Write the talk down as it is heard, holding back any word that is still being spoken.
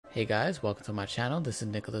Hey guys, welcome to my channel. This is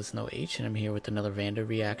Nicholas No H and I'm here with another Vannda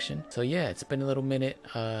reaction. So yeah, it's been a little minute,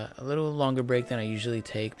 a little longer break than I usually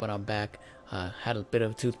take, but I'm back. Had a bit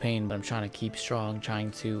of tooth pain, but I'm trying to keep strong,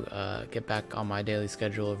 trying to get back on my daily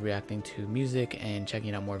schedule of reacting to music and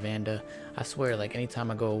checking out more Vannda. I swear, like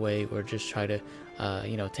anytime I go away or just try to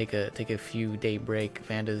take a few day break,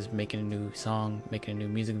 Vanda's making a new song, making a new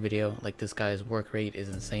music video. Like this guy's work rate is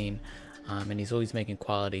insane. And he's always making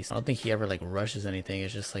quality. So I don't think he ever like rushes anything.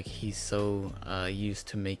 It's just like he's so used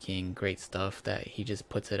to making great stuff that he just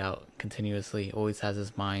puts it out continuously. Always has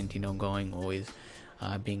his mind, going, always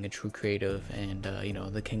being a true creative and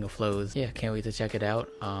the king of flows. Yeah, can't wait to check it out.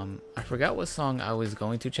 I forgot what song I was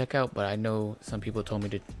going to check out, but I know some people told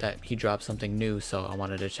me that he dropped something new, so I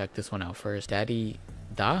wanted to check this one out first. Daddy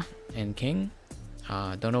Da and King.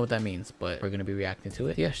 Don't know what that means, but we're gonna be reacting to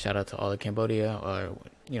it. Yeah, shout out to all of Cambodia or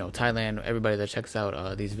Thailand, everybody that checks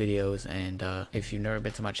out these videos. And if you've never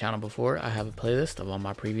been to my channel before, I have a playlist of all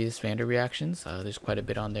my previous Vannda reactions. There's quite a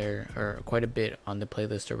bit on there, or quite a bit on the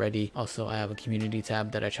playlist already. Also, I have a community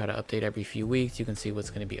tab that I try to update every few weeks. You can see what's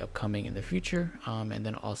going to be upcoming in the future, and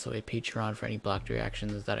then also a Patreon for any blocked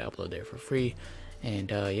reactions that I upload there for free.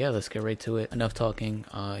 And yeah, let's get right to it. Enough talking.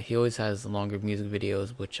 He always has longer music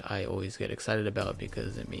videos, which I always get excited about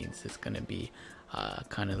because it means it's gonna be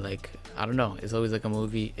kind of like, I don't know, it's always like a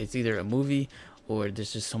movie. It's either a movie or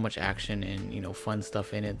there's just so much action and fun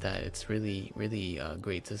stuff in it that it's really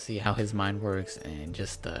great to see how his mind works and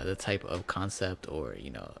just the type of concept or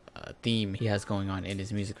theme he has going on in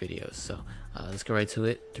his music videos. So let's get right to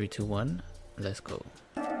it. 3, 2, 1, let's go.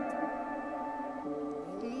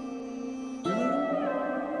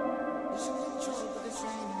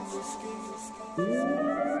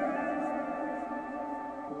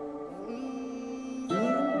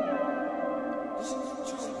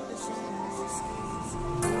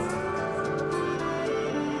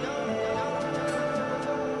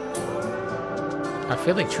 I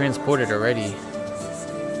feel like transported already.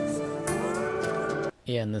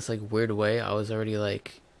 Yeah, in this like weird way, I was already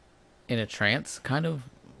like in a trance, kind of.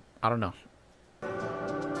 I don't know.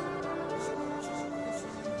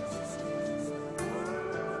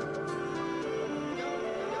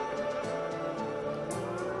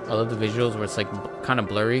 I love the visuals where it's like kind of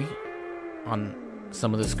blurry on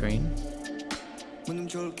some of the screen.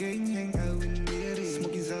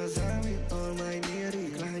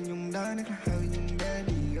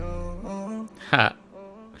 Ha!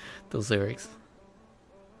 Those lyrics.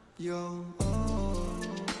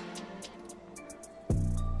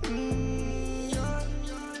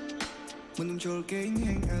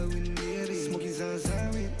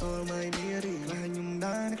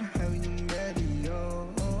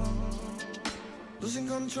 Losing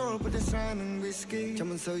control, but it's running whiskey.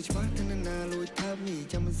 Chăm sơi chmát thân nên na lùi tháp nhỉ.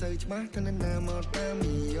 Chăm sơi chmát thân nên na mọt nam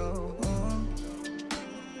nhỉ.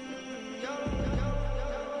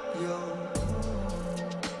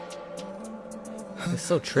 It's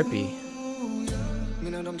so trippy.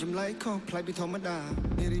 Mình đang đom chăm lấy khó, play bị thom mất đà.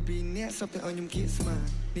 Đi đi bị nè sắp tới ở nhung kia mà.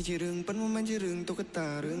 Đi chỉ rừng bắn moment chỉ rừng tôi cái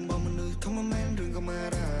tà rừng bao mình nơi thom moment rừng có mà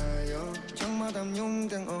ra. Trong mà tạm nhung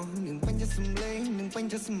đang ở những bánh chất sum lấy những bánh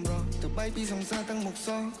chất sum rò. Từ bay bị sóng xa tăng một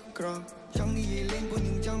so cro. Trong đi gì lên của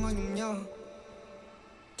những trong ở nhung nhau.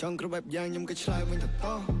 Trong cái bẹp giang nhung cái slide mình thật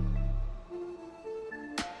to.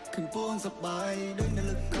 Kinh buông sập bài đôi nền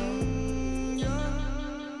lực con.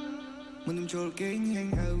 Mình trôi kính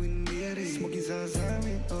hang out in the area. Smoking zaza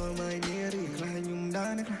with all my neary. Khai nhung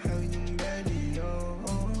đá nè khai nhung daddy yo.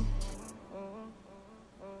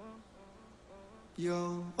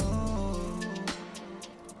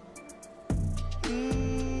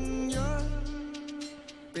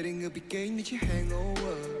 Bên người bị kính đi chỉ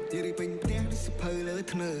hangover. Đi đi bên té đi sụp hơi lỡ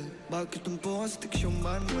thơ. Bao cái tuần post tích trong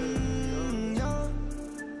bán mơ.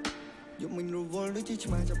 Dụng mình rồi vô đôi chỉ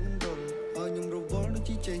mà chậm nên rồi. Nhưng rồi vô đôi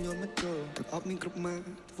chỉ chạy nhon mất rồi. Thực ốp mình cướp mà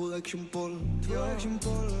vừa action pole. Vừa action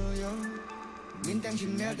pole mình đang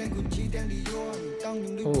chìm nè đang cùng chi đang đi vô. Tao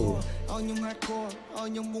nhung đi vô. Nhung hardcore.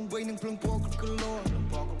 Nhung mong vây nâng plong po cướp cờ lô.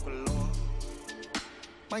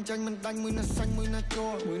 Bánh chanh mình đánh mùi nà xanh mùi nà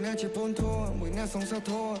chua. Mùi nà chỉ phôn thua. Mùi nà song sao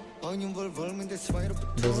thua. Nhưng vơ vơ mình để xoay đâu.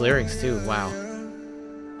 Those lyrics too, wow.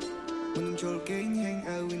 Mình trôi kính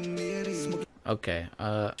hang out in the area. Okay,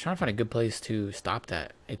 trying to find a good place to stop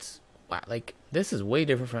that. It's wow, like this is way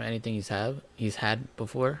different from anything he's had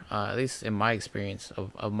before. At least in my experience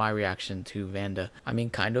of my reaction to Vannda. I mean,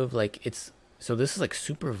 kind of like so this is like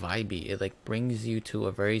super vibey. It like brings you to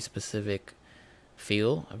a very specific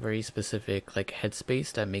feel, a very specific like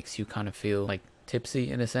headspace that makes you kind of feel like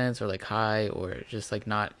tipsy in a sense, or like high, or just like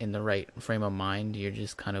not in the right frame of mind. You're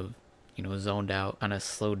just kind of zoned out, kind of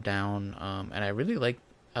slowed down. And I really like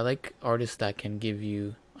I like artists that can give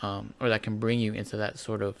you or that can bring you into that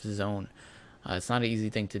sort of zone. It's not an easy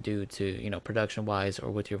thing to do, to, you know, production wise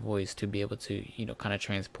or with your voice, to be able to, you know, kind of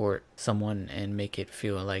transport someone and make it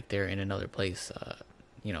feel like they're in another place.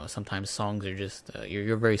 You know, sometimes songs are just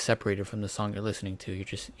you're very separated from the song you're listening to. You're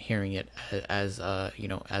just hearing it as you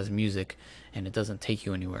know, as music, and it doesn't take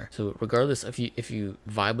you anywhere. So regardless if you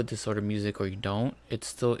vibe with this sort of music or you don't,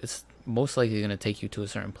 it's most likely going to take you to a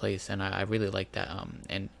certain place, and I really like that.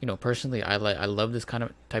 And you know, personally, I love this kind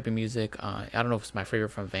of type of music. I don't know if it's my favorite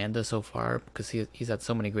from Vannda so far, because he's had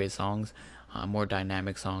so many great songs, more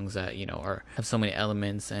dynamic songs that, you know, have so many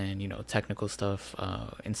elements and, you know, technical stuff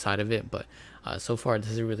inside of it. But so far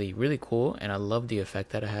this is really cool, and I love the effect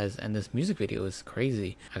that it has, and this music video is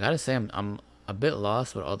crazy. I gotta say, I'm a bit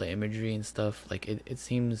lost with all the imagery and stuff. Like it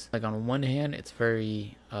seems like on one hand it's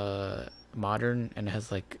very modern, and it has,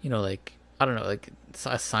 like, you know, like, I don't know, like it's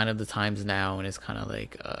a sign of the times now, and it's kind of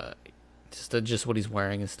like just what he's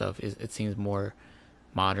wearing and stuff it seems more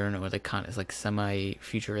modern, or like kind of, it's like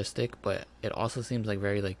semi-futuristic, but it also seems like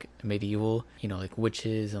very like medieval, you know, like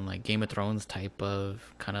witches and like Game of Thrones type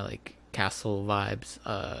of kind of like castle vibes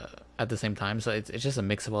at the same time. So it's just a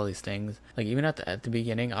mix of all these things. Like even at the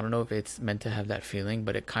beginning, I don't know if it's meant to have that feeling,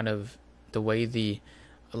 but it kind of, the way the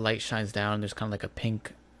light shines down, there's kind of like a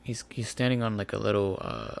pink, he's standing on like a little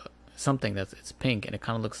something it's pink, and it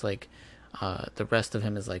kind of looks like the rest of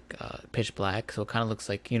him is like pitch black, so it kind of looks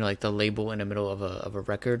like, you know, like the label in the middle of a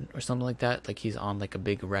record or something like that, like he's on like a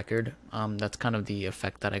big record. That's kind of the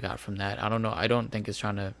effect that I got from that. I don't know, I don't think it's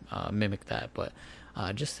trying to mimic that, but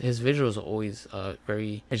just his visuals are always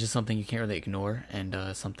it's just something you can't really ignore, and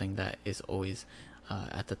something that is always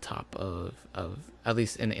at the top of at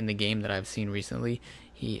least in the game that I've seen recently.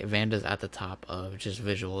 Vanda's at the top of just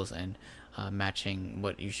visuals and matching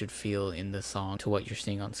what you should feel in the song to what you're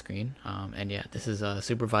seeing on screen. And yeah, this is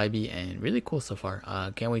super vibey and really cool so far.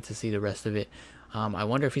 Can't wait to see the rest of it. I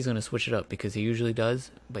wonder if he's going to switch it up, because he usually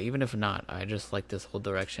does, but even if not, I just like this whole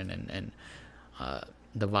direction and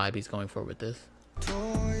the vibe he's going for with this.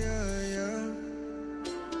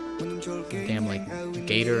 Damn, like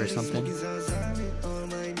gator or something.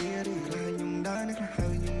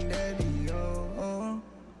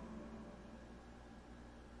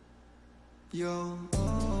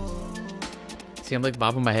 See, I'm like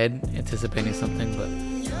bobbing my head, anticipating something, but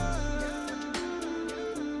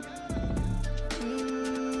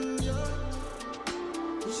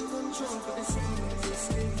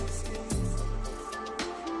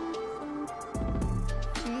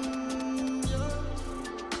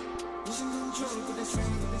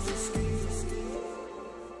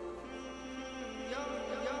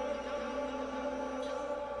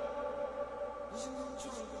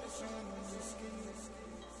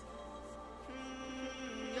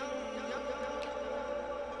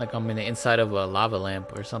like I'm in the inside of a lava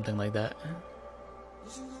lamp or something like that.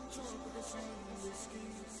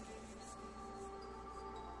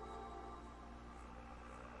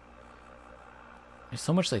 There's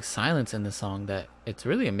so much like silence in the song that it's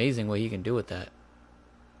really amazing what he can do with that.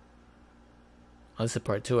 Oh, this is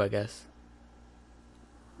part 2, I guess.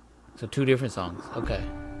 So 2 different songs. Okay.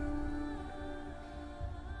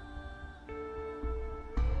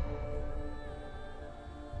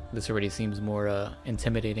 This already seems more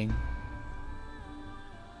intimidating.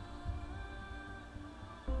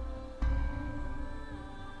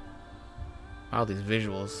 Wow, these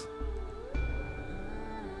visuals.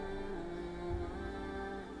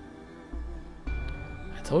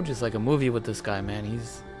 I told you it's like a movie with this guy, man.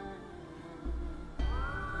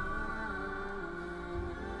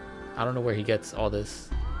 I don't know where he gets all this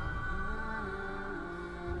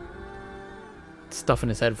stuff in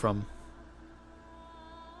his head from.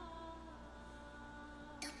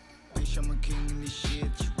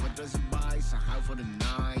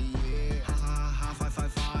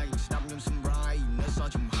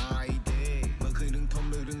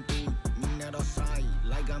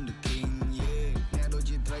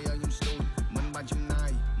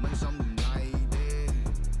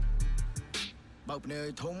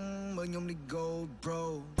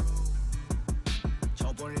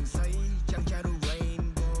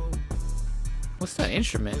 What's that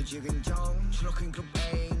instrument?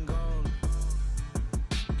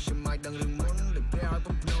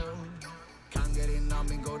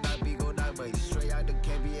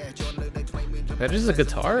 That is a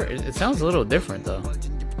guitar? It sounds a little different though.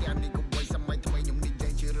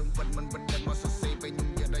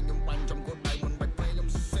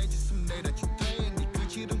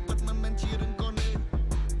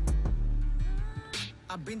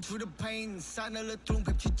 I've been through the pain,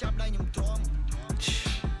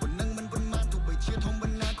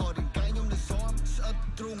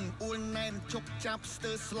 Love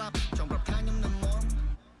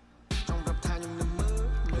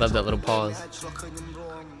that little pause.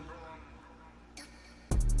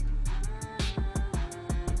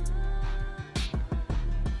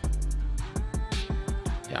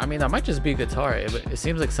 Yeah, I mean, that might just be guitar. It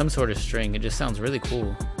seems like some sort of string. It just sounds really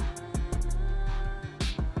cool.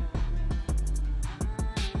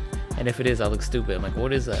 And if it is, I look stupid. I'm like,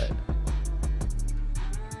 what is that?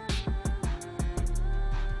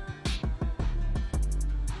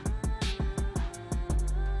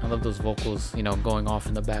 I love those vocals, you know, going off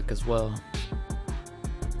in the back as well.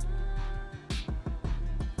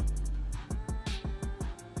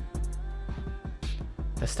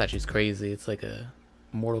 That statue's crazy. It's like a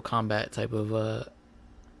Mortal Kombat type of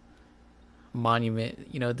monument,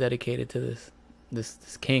 you know, dedicated to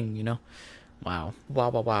this king, you know. Wow.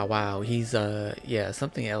 He's yeah,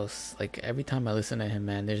 something else. Like every time I listen to him,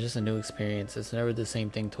 man, there's just a new experience. It's never the same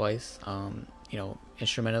thing twice. You know,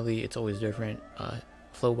 instrumentally it's always different.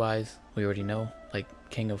 Flow wise, we already know, like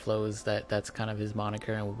King of Flows, that's kind of his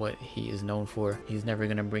moniker and what he is known for. He's never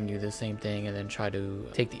gonna bring you the same thing and then try to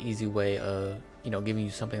take the easy way of, you know, giving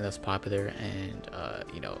you something that's popular and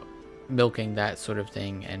you know, milking that sort of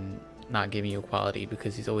thing and not giving you quality,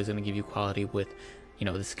 because he's always gonna give you quality with, you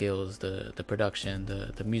know, the skills, the production,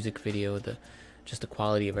 the music video, just the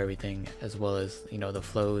quality of everything, as well as, you know, the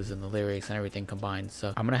flows and the lyrics and everything combined.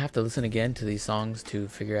 So I'm gonna have to listen again to these songs to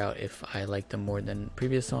figure out if I like them more than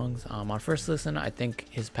previous songs. On first listen, I think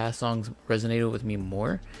his past songs resonated with me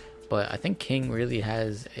more, but I think King really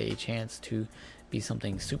has a chance to be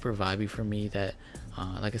something super vibey for me that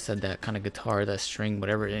like I said, that kind of guitar, that string,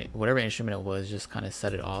 whatever instrument it was, just kind of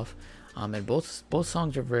set it off. And both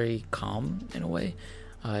songs are very calm in a way.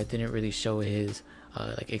 It didn't really show his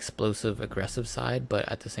like explosive, aggressive side, but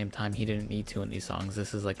at the same time, he didn't need to in these songs.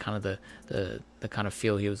 This is like kind of the kind of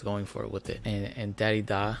feel he was going for with it. And Daddy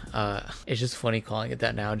Da, it's just funny calling it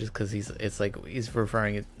that now, just because it's like he's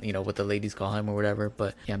referring it, you know, what the ladies call him or whatever.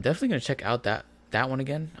 But yeah, I'm definitely gonna check out that one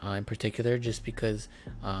again in particular, just because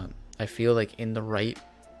I feel like in the right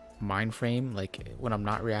mind frame, like when I'm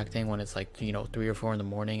not reacting, when it's like, you know, 3 or 4 in the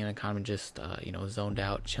morning and I'm kind of just you know, zoned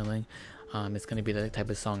out, chilling, it's going to be the type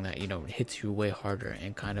of song that, you know, hits you way harder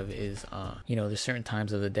and kind of is you know, there's certain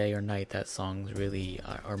times of the day or night that songs really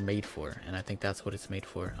are made for, and I think that's what it's made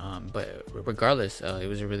for. But regardless, it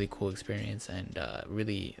was a really cool experience, and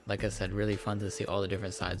really, like I said, really fun to see all the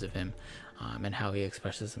different sides of him and how he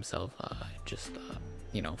expresses himself, just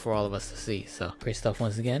you know, for all of us to see. So great stuff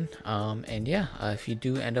once again. And yeah, if you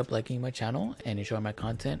do end up liking my channel and enjoy my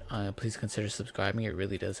content, please consider subscribing. It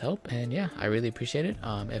really does help, and yeah, I really appreciate it.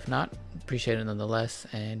 If not, appreciate it nonetheless.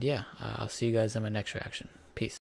 And yeah, I'll see you guys in my next reaction. Peace.